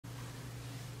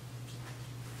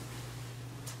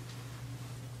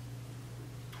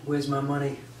Where's my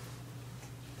money?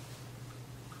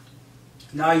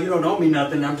 Nah, you don't owe me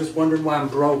nothing. I'm just wondering why I'm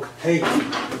broke. Hey.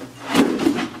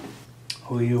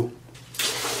 Who are you?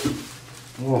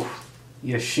 Whoa,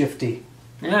 you're shifty.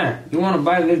 Yeah, you want to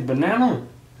buy this banana?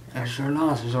 I sure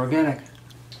not. It's organic.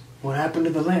 What happened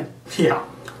to the lamp? Yeah,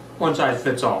 one size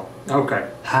fits all. Okay.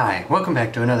 Hi, welcome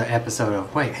back to another episode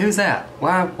of... Wait, who's that?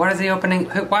 Why is he opening...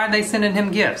 Why are they sending him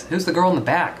gifts? Who's the girl in the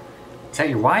back? Is that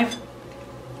your wife?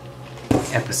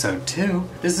 Episode 2.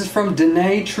 This is from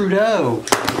Danae Trudeau.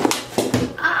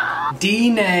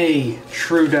 Danae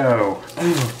Trudeau.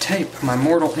 Oh, tape. My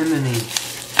mortal enemy.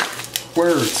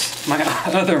 Words. My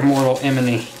other mortal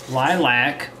enemy.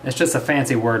 Lilac. It's just a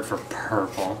fancy word for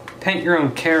purple. Paint your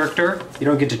own character. You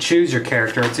don't get to choose your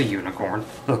character. It's a unicorn.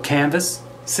 Little canvas.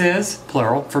 Says,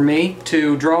 plural, for me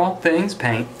to draw things,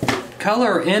 paint.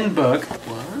 Color in book.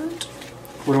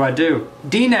 What do I do?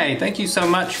 Danae, thank you so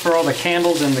much for all the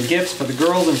candles and the gifts for the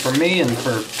girls and for me and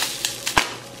for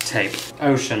tape.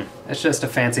 Ocean. It's just a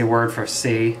fancy word for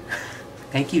sea.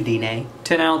 Thank you, Danae.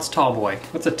 10-ounce tall boy.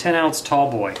 What's a 10-ounce tall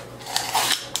boy?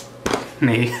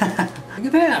 Me. Look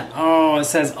at that. Oh, it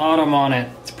says autumn on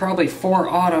it. It's probably for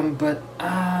autumn, but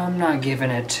I'm not giving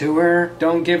it to her.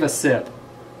 Don't give a sip.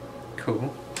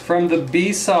 Cool. From the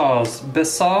B-Saws.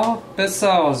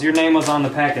 B-Saws. Your name was on the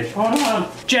package. Hold on.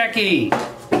 Jackie.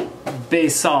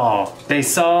 B-Saw. They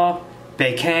saw.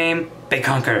 They came. They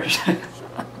conquered.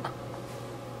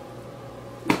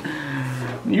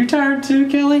 You tired too,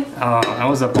 Kelly? Oh, I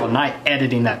was up all night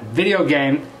editing that video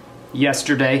game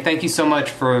yesterday. Thank you so much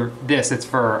for this. It's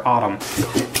for autumn.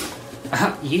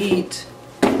 Yeet.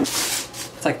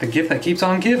 It's like the gift that keeps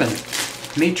on giving.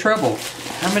 Me trouble.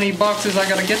 How many boxes I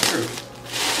gotta get through?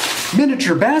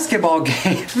 Miniature basketball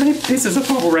game. How many pieces of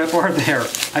bubble wrap are there?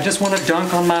 I just want to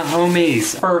dunk on my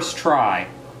homies. First try.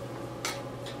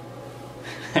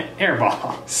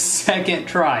 Airball. Second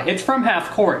try. It's from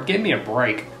half court. Give me a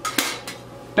break.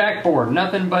 Backboard.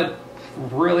 Nothing but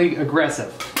really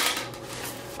aggressive.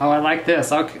 Oh, I like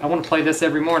this. I want to play this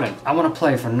every morning. I want to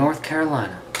play for North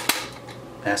Carolina.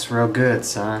 That's real good,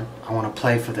 son. I want to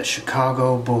play for the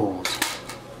Chicago Bulls.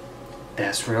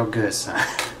 That's real good, son.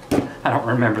 I don't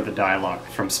remember the dialogue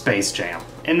from Space Jam.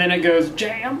 And then it goes,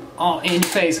 jam, all in your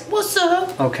face. What's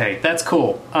up? Okay, that's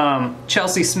cool.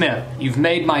 Chelsea Smith, you've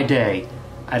made my day.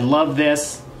 I love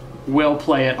this. Will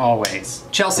play it always.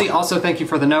 Chelsea, also thank you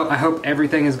for the note. I hope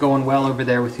everything is going well over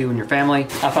there with you and your family.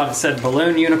 I thought it said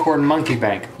Balloon Unicorn Monkey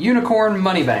Bank. Unicorn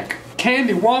Money Bank.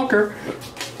 Candy Walker.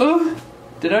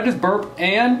 Did I just burp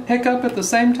and hiccup at the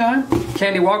same time?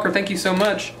 Candy Walker, thank you so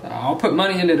much. I'll put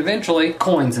money in it eventually.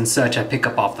 Coins and such I pick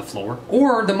up off the floor.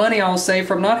 Or the money I'll save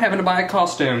from not having to buy a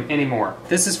costume anymore.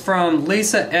 This is from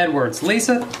Lisa Edwards.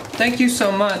 Lisa, thank you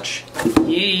so much.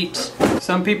 Yeet.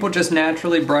 Some people just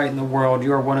naturally brighten the world.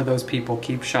 You are one of those people.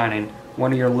 Keep shining.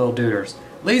 One of your little duders.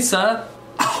 Lisa.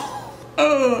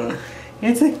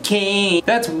 It's a cane.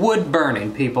 That's wood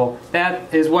burning, people.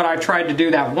 That is what I tried to do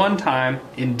that one time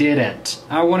and didn't.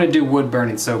 I want to do wood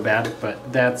burning so bad,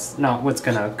 but that's not what's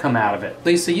gonna come out of it.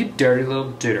 Lisa, you dirty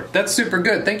little duder. That's super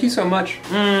good. Thank you so much.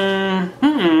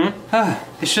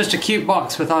 It's just a cute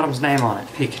box with Autumn's name on it.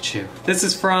 Pikachu. This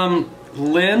is from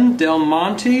Lynn Del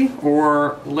Monte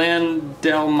or Lynn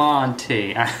Del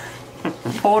Monte.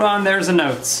 Hold on, there's the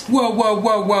notes. Whoa, whoa,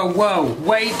 whoa, whoa, whoa.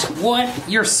 Wait, what?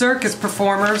 You're circus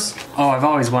performers? Oh, I've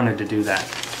always wanted to do that.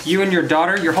 You and your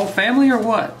daughter, your whole family, or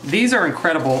what? These are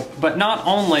incredible, but not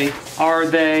only are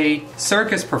they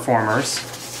circus performers,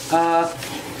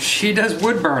 she does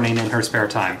wood burning in her spare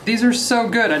time. These are so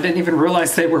good, I didn't even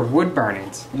realize they were wood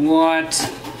burnings. What?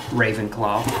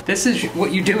 Ravenclaw. This is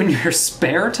what you do in your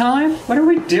spare time? What are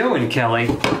we doing, Kelly?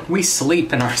 We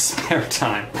sleep in our spare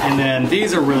time. And then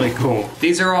these are really cool.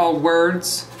 These are all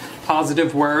words,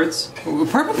 positive words. Ooh,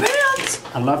 purple pens!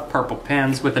 I love purple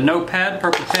pens with a notepad,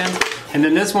 purple pens. And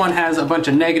then this one has a bunch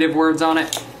of negative words on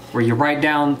it where you write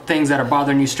down things that are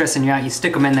bothering you, stressing you out, you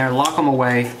stick them in there, lock them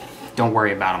away, don't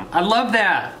worry about them. I love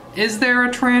that. Is there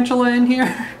a tarantula in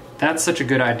here? That's such a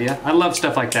good idea. I love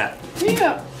stuff like that.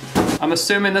 Yeah. I'm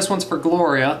assuming this one's for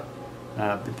Gloria,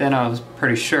 but then I was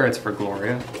pretty sure it's for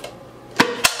Gloria.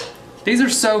 These are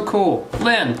so cool.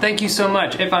 Lynn, thank you so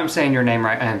much. If I'm saying your name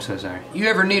right, I am so sorry. You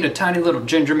ever need a tiny little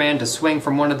ginger man to swing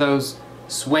from one of those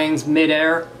swings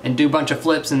midair and do a bunch of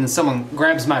flips and then someone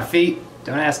grabs my feet?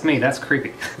 Don't ask me, that's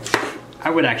creepy. I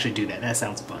would actually do that, that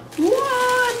sounds fun.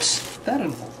 What? Is that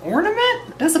an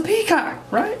ornament? That's a peacock,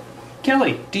 right?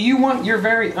 Kelly, do you want your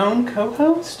very own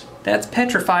co-host? That's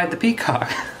Petrified the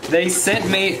Peacock. They sent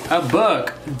me a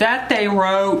book that they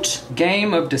wrote.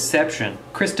 Game of Deception.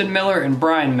 Kristen Miller and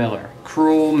Brian Miller.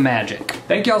 Cruel Magic.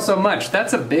 Thank y'all so much.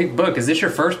 That's a big book. Is this your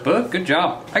first book? Good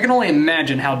job. I can only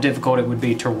imagine how difficult it would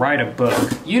be to write a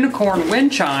book. Unicorn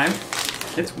Wind Chime.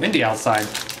 It's windy outside.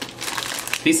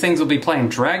 These things will be playing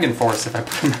Dragon Force if I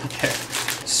put them out there.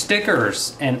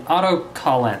 Stickers and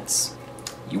autocollants.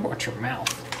 You watch your mouth.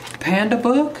 Panda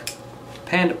book?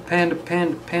 Panda, panda,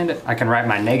 panda, panda. I can write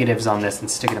my negatives on this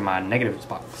and stick it in my negatives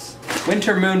box.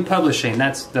 Winter Moon Publishing,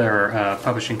 that's their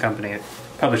publishing company. It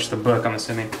published the book, I'm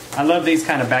assuming. I love these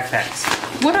kind of backpacks.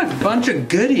 What a bunch of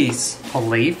goodies. A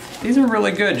leaf. These are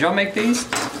really good. Y'all make these?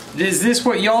 Is this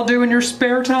what y'all do in your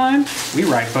spare time? We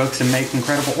write books and make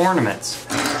incredible ornaments.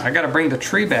 I gotta bring the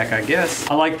tree back, I guess.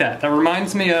 I like that. That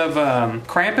reminds me of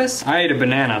Krampus. I ate a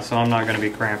banana, so I'm not gonna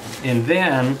be Krampus. And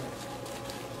then,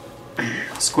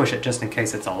 I'll squish it just in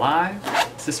case it's alive.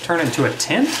 Does this turn into a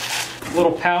tent? A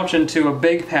little pouch into a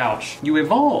big pouch. You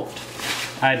evolved.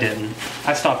 I didn't.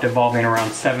 I stopped evolving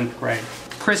around 7th grade.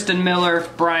 Kristen Miller,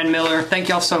 Brian Miller, thank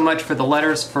y'all so much for the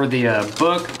letters, for the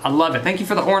book. I love it. Thank you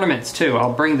for the ornaments too.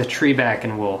 I'll bring the tree back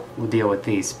and we'll deal with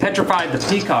these. Petrified the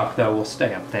Peacock though will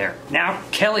stay up there. Now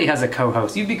Kelly has a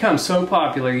co-host. You've become so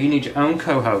popular you need your own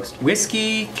co-host.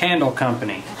 Whiskey Candle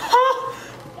Company. Huh?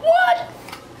 What?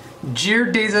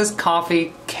 Dear Jesus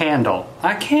Coffee Candle.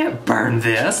 I can't burn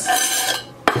this.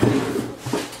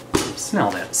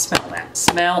 Smell that, smell that.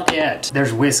 Smell it.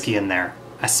 There's whiskey in there.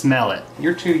 I smell it.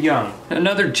 You're too young.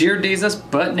 Another Dear Jesus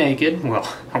butt naked.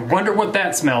 Well, I wonder what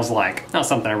that smells like. Not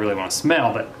something I really want to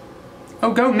smell, but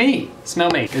oh, go me. Smell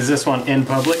me. Is this one in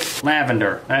public?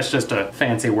 Lavender. That's just a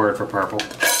fancy word for purple.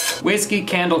 Whiskey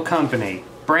Candle Company.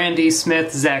 Brandy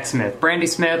Smith, Zach Smith. Brandy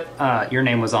Smith, your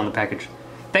name was on the package.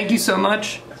 Thank you so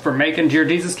much for making Dear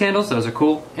Jesus candles. Those are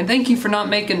cool. And thank you for not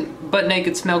making butt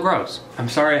naked smell gross. I'm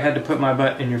sorry I had to put my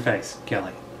butt in your face,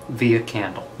 Kelly. Via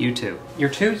candle. You too. You're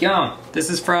too young. This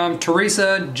is from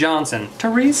Teresa Johnson.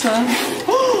 Teresa!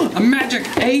 A magic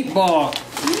 8-ball!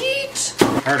 Neat!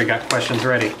 I already got questions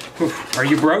ready. Oof. Are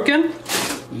you broken?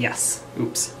 Yes.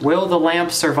 Oops. Will the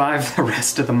lamp survive the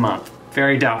rest of the month?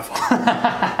 Very doubtful.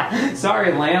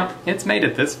 Sorry, lamp. It's made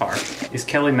it this far. Is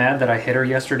Kelly mad that I hit her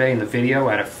yesterday in the video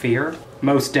out of fear?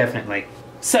 Most definitely.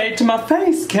 Say it to my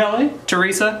face, Kelly!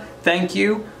 Teresa, thank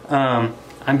you.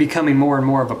 I'm becoming more and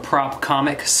more of a prop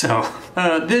comic, so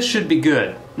this should be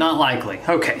good. Not likely.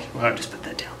 Okay, well, I'll just put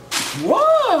that down. Whoa!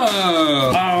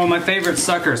 Oh, my favorite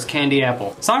suckers, Candy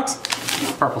Apple. Socks?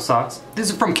 Purple socks.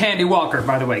 This is from Candy Walker,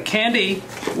 by the way. Candy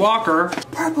Walker,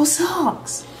 purple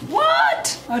socks.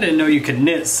 What? I didn't know you could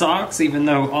knit socks, even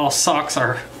though all socks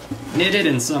are knitted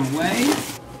in some way.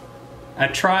 I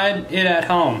tried it at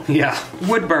home. Yeah,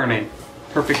 wood burning.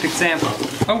 Perfect example.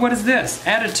 Oh, what is this?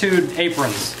 Attitude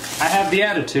aprons. I have the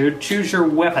attitude. Choose your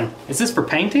weapon. Is this for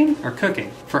painting or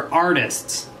cooking? For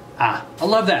artists. Ah, I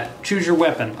love that. Choose your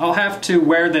weapon. I'll have to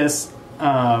wear this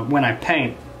when I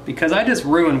paint because I just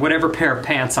ruined whatever pair of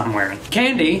pants I'm wearing.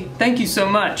 Candy, thank you so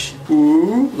much.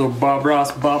 Ooh, little Bob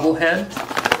Ross bobblehead.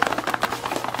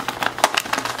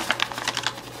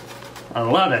 I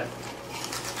love it.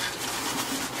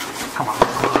 Come on.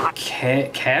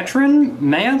 Katrine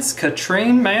Mance?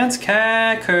 Katrine Mance?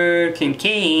 Cat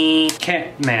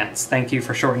Mance. Thank you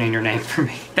for shortening your name for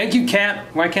me. Thank you, Cat.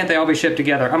 Why can't they all be shipped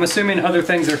together? I'm assuming other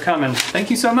things are coming. Thank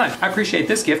you so much. I appreciate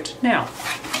this gift now.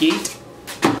 Eat.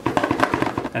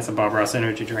 That's a Bob Ross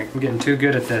energy drink. I'm getting too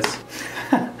good at this.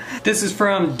 This is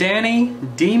from Danny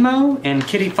Demo and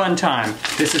Kitty Funtime.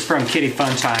 This is from Kitty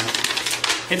Funtime.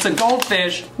 It's a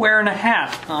goldfish wearing a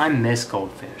hat. I miss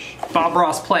goldfish. Bob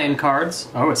Ross playing cards.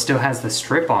 Oh, it still has the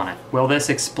strip on it. Will this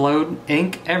explode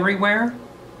ink everywhere?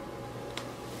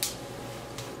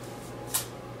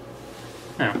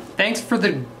 No. Thanks for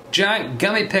the giant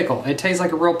gummy pickle. It tastes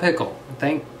like a real pickle.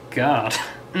 Thank God.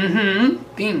 Mm-hmm.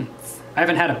 Beans. I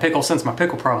haven't had a pickle since my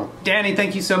pickle problem. Danny,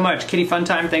 thank you so much. Kitty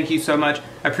Funtime, thank you so much.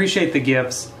 I appreciate the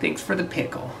gifts. Thanks for the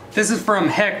pickle. This is from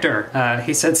Hector.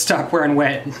 He said stop wearing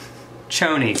wet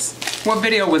chonies. What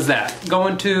video was that?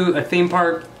 Going to a theme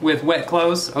park with wet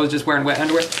clothes? I was just wearing wet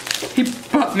underwear. He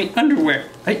bought me underwear.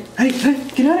 Hey,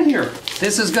 get out of here.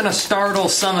 This is gonna startle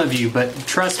some of you, but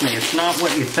trust me, it's not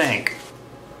what you think.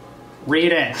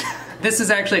 Read it. This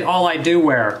is actually all I do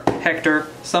wear, Hector,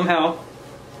 somehow.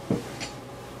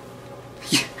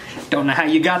 Don't know how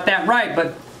you got that right,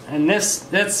 but, and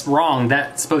that's wrong.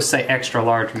 That's supposed to say extra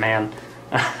large, man.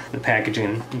 The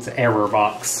packaging, it's an error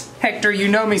box. Hector, you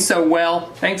know me so well.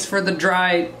 Thanks for the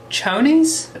dry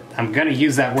chonies? I'm gonna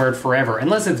use that word forever.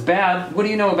 Unless it's bad, what do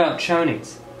you know about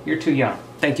chonies? You're too young.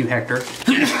 Thank you, Hector.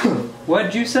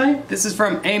 What'd you say? This is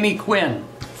from Amy Quinn,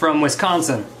 from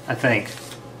Wisconsin, I think.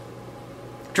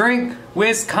 Drink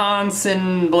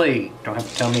Wisconsin Blee. Don't have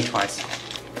to tell me twice.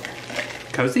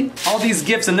 Cozy? All these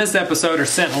gifts in this episode are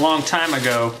sent a long time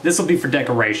ago. This will be for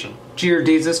decoration.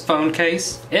 Giardiza's phone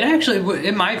case. It actually,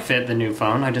 it might fit the new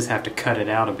phone. I just have to cut it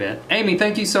out a bit. Amy,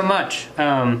 thank you so much.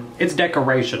 It's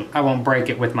decoration. I won't break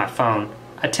it with my phone.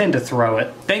 I tend to throw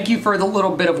it. Thank you for the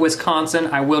little bit of Wisconsin.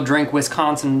 I will drink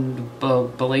Wisconsin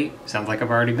Bully. Sounds like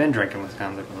I've already been drinking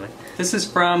Wisconsin Bully. This is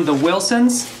from the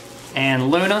Wilsons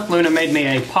and Luna. Luna made me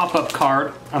a pop-up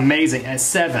card. Amazing. At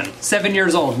 7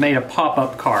 years old, made a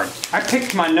pop-up card. I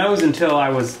picked my nose until I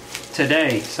was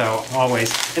today, so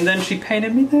always. And then she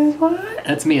painted me this one.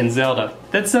 That's me and Zelda.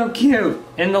 That's so cute.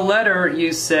 In the letter,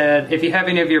 you said, if you have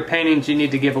any of your paintings you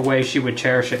need to give away, she would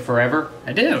cherish it forever.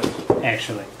 I do,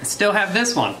 actually. I still have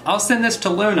this one. I'll send this to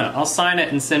Luna. I'll sign it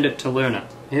and send it to Luna.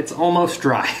 It's almost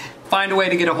dry. Find a way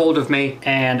to get a hold of me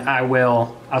and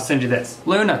I'll send you this.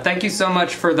 Luna, thank you so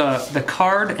much for the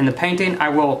card and the painting. I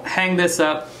will hang this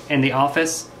up in the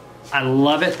office. I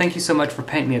love it. Thank you so much for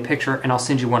painting me a picture and I'll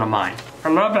send you one of mine. I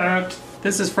love it.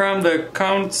 This is from the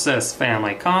Consis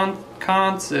family.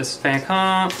 Consis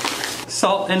family.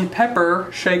 Salt and pepper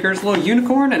shakers. Little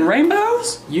unicorn and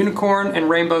rainbows? Unicorn and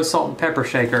rainbow salt and pepper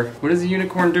shaker. What is the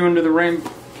unicorn doing to the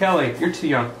rainbow? Kelly, you're too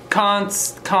young.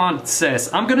 Consis.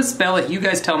 I'm gonna spell it. You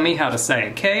guys tell me how to say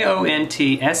it.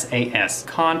 K-O-N-T-S-A-S.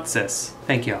 Consis.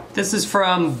 Thank you. This is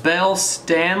from Belle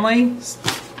Stanley.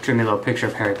 Drew me a little picture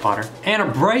of Harry Potter. And a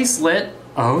bracelet.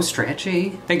 Oh,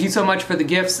 stretchy. Thank you so much for the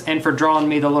gifts and for drawing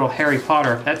me the little Harry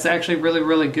Potter. That's actually really,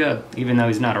 really good, even though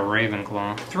he's not a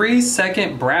Ravenclaw.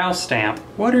 3-second brow stamp.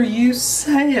 What are you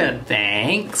saying?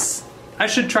 Thanks. I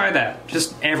should try that,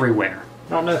 just everywhere.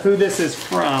 I don't know who this is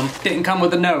from. Didn't come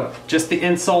with a note, just the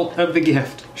insult of the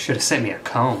gift. Should have sent me a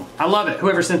comb. I love it.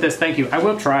 Whoever sent this, thank you. I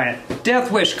will try it.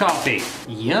 Death Wish coffee.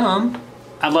 Yum.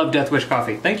 I love Death Wish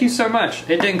coffee. Thank you so much.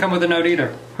 It didn't come with a note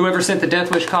either. Whoever sent the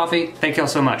Death Wish coffee, thank y'all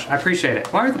so much. I appreciate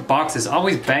it. Why are the boxes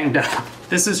always banged up?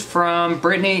 This is from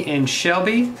Brittany and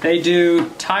Shelby. They do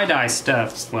tie-dye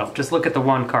stuff. Well, just look at the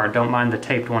one card. Don't mind the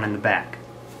taped one in the back.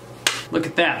 Look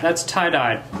at that, that's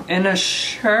tie-dyed. And a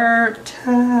shirt.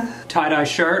 Tie-dye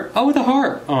shirt. Oh, with a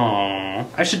heart. Aww.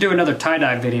 I should do another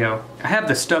tie-dye video. I have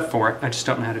the stuff for it, I just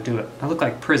don't know how to do it. I look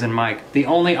like Prison Mike. The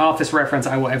only Office reference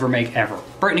I will ever make ever.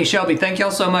 Brittany, Shelby, thank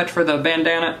y'all so much for the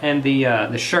bandana and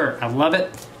the shirt. I love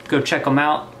it. Go check them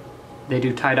out. They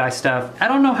do tie-dye stuff. I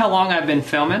don't know how long I've been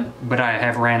filming, but I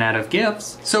have ran out of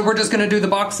gifts. So we're just gonna do the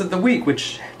box of the week,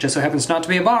 which just so happens not to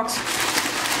be a box.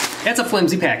 It's a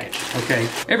flimsy package, okay?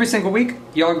 Every single week,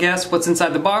 y'all guess what's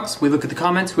inside the box. We look at the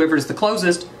comments. Whoever is the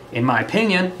closest, in my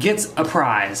opinion, gets a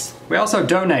prize. We also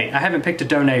donate. I haven't picked a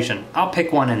donation. I'll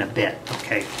pick one in a bit,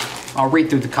 okay? I'll read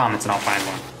through the comments and I'll find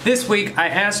one. This week, I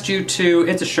asked you to,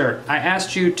 it's a shirt. I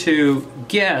asked you to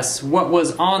guess what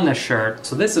was on the shirt.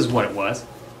 So this is what it was.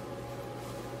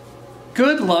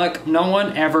 Good luck, no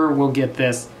one ever will get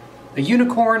this. A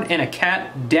unicorn and a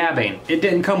cat dabbing. It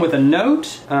didn't come with a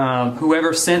note.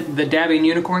 Whoever sent the dabbing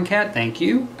unicorn cat, thank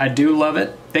you. I do love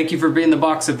it. Thank you for being the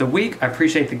box of the week. I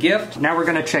appreciate the gift. Now we're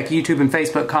gonna check YouTube and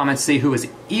Facebook comments, see who is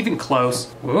even close.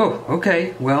 Whoa,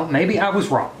 okay, well, maybe I was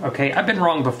wrong. Okay, I've been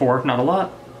wrong before, not a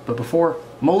lot, but before.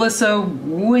 Melissa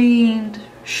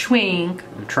Schwing,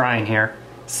 I'm trying here,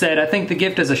 said, I think the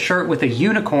gift is a shirt with a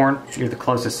unicorn. You're the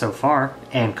closest so far,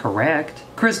 and correct.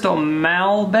 Crystal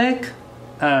Malbec,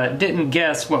 didn't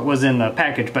guess what was in the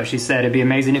package, but she said it'd be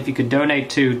amazing if you could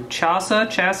donate to chasa.org.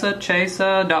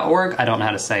 I don't know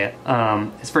how to say it.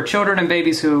 It's for children and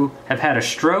babies who have had a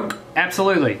stroke.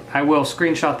 Absolutely. I will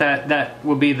screenshot that. That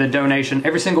will be the donation.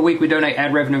 Every single week we donate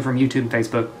ad revenue from YouTube and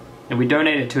Facebook, and we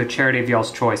donate it to a charity of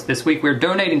y'all's choice. This week we're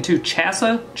donating to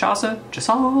Chasa,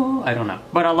 I don't know.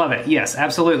 But I love it. Yes,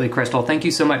 absolutely, Crystal. Thank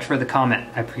you so much for the comment.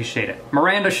 I appreciate it.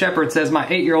 Miranda Shepard says, my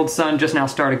 8-year-old son just now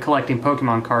started collecting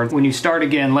Pokemon cards. When you start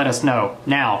again, let us know.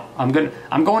 Now. I'm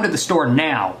going to the store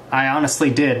now. I honestly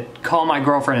did call my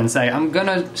girlfriend and say, I'm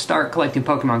gonna start collecting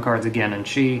Pokemon cards again, and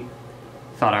she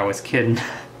thought I was kidding.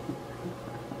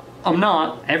 I'm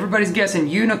not. Everybody's guessing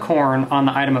unicorn on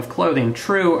the item of clothing.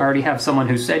 True, I already have someone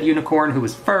who said unicorn who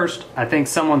was first. I think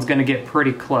someone's gonna get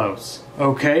pretty close.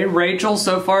 Okay, Rachel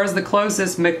so far is the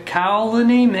closest.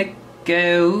 McCauley.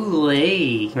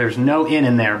 There's no N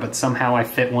in there, but somehow I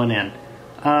fit one in.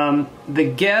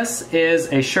 The guess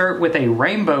is a shirt with a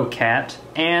rainbow cat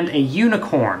and a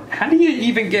unicorn. How do you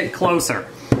even get closer?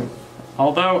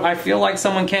 Although I feel like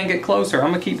someone can get closer.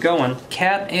 I'm gonna keep going.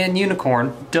 Cat and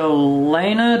unicorn.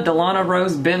 Delana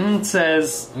Rose Benton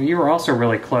says, oh, you were also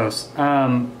really close.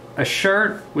 A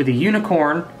shirt with a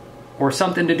unicorn or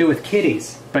something to do with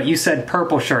kitties. But you said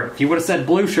purple shirt. If you would have said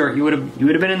blue shirt, you would have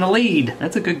been in the lead.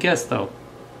 That's a good guess though.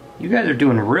 You guys are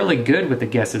doing really good with the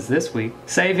guesses this week.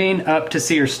 Saving up to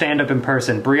see her stand up in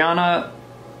person. Brianna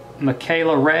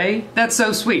Michaela Ray. That's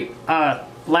so sweet.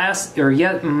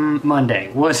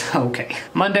 Monday was, okay.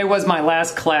 Monday was my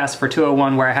last class for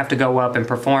 201 where I have to go up and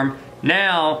perform.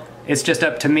 Now, it's just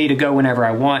up to me to go whenever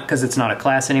I want because it's not a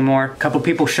class anymore. A couple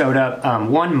people showed up.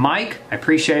 One, Mike, I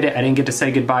appreciate it. I didn't get to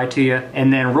say goodbye to you.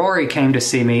 And then Rory came to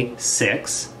see me,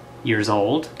 6 years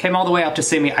old. Came all the way out to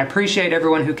see me. I appreciate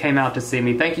everyone who came out to see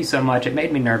me. Thank you so much. It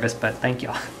made me nervous, but thank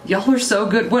y'all. Y'all are so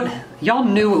good. What? Y'all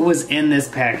knew it was in this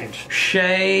package.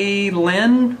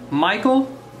 Shaylin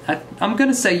Michael? I'm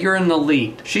gonna say you're in the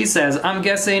lead. She says, I'm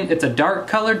guessing it's a dark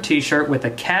colored t-shirt with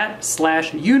a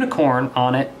cat/unicorn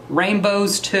on it.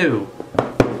 Rainbows too.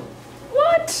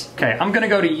 What? Okay, I'm gonna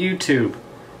go to YouTube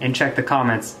and check the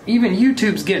comments. Even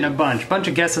YouTube's getting a bunch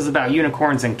of guesses about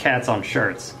unicorns and cats on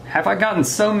shirts. Have I gotten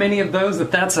so many of those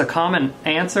that that's a common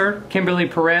answer? Kimberly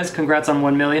Perez, congrats on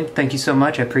 1 million. Thank you so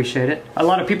much, I appreciate it. A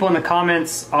lot of people in the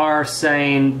comments are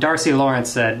saying, Darcy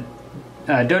Lawrence said,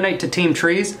 donate to Team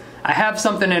Trees. I have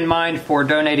something in mind for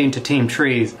donating to Team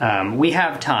Trees. We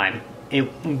have time.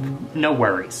 No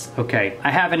worries, okay? I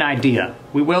have an idea.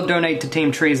 We will donate to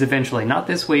Team Trees eventually. Not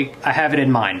this week. I have it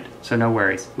in mind, so no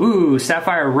worries. Ooh,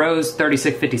 Sapphire Rose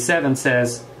 3657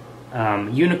 says,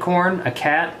 unicorn, a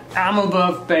cat. I'm a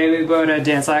buff baby, but I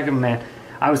dance like a man.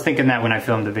 I was thinking that when I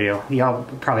filmed the video. Y'all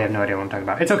probably have no idea what I'm talking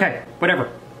about. It's okay,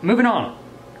 whatever. Moving on.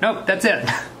 Nope, that's it.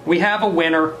 We have a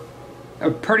winner. A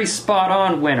pretty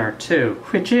spot-on winner, too,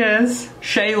 which is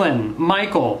Shaylin,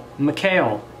 Michael,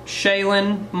 Mikhail,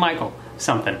 Shaylin, Michael,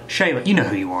 something. Shaylin, you know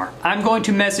who you are. I'm going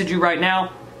to message you right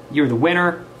now. You're the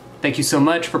winner. Thank you so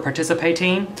much for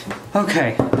participating.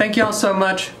 Okay, thank y'all so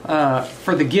much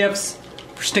for the gifts,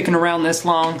 for sticking around this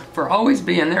long, for always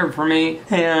being there for me,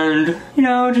 and, you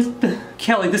know, just,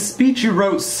 Kelly, the speech you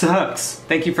wrote sucks.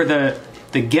 Thank you for the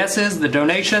guesses, the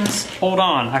donations. Hold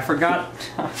on, I forgot.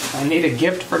 I need a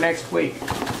gift for next week.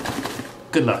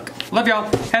 Good luck. Love y'all.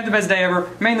 Have the best day ever.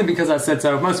 Mainly because I said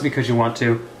so, mostly because you want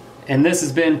to. And this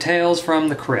has been Tales from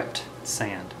the Crypt.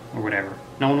 Sand, or whatever.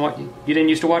 No one you didn't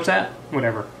used to watch that?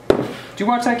 Whatever. Did you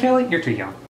watch that, Kelly? You're too young.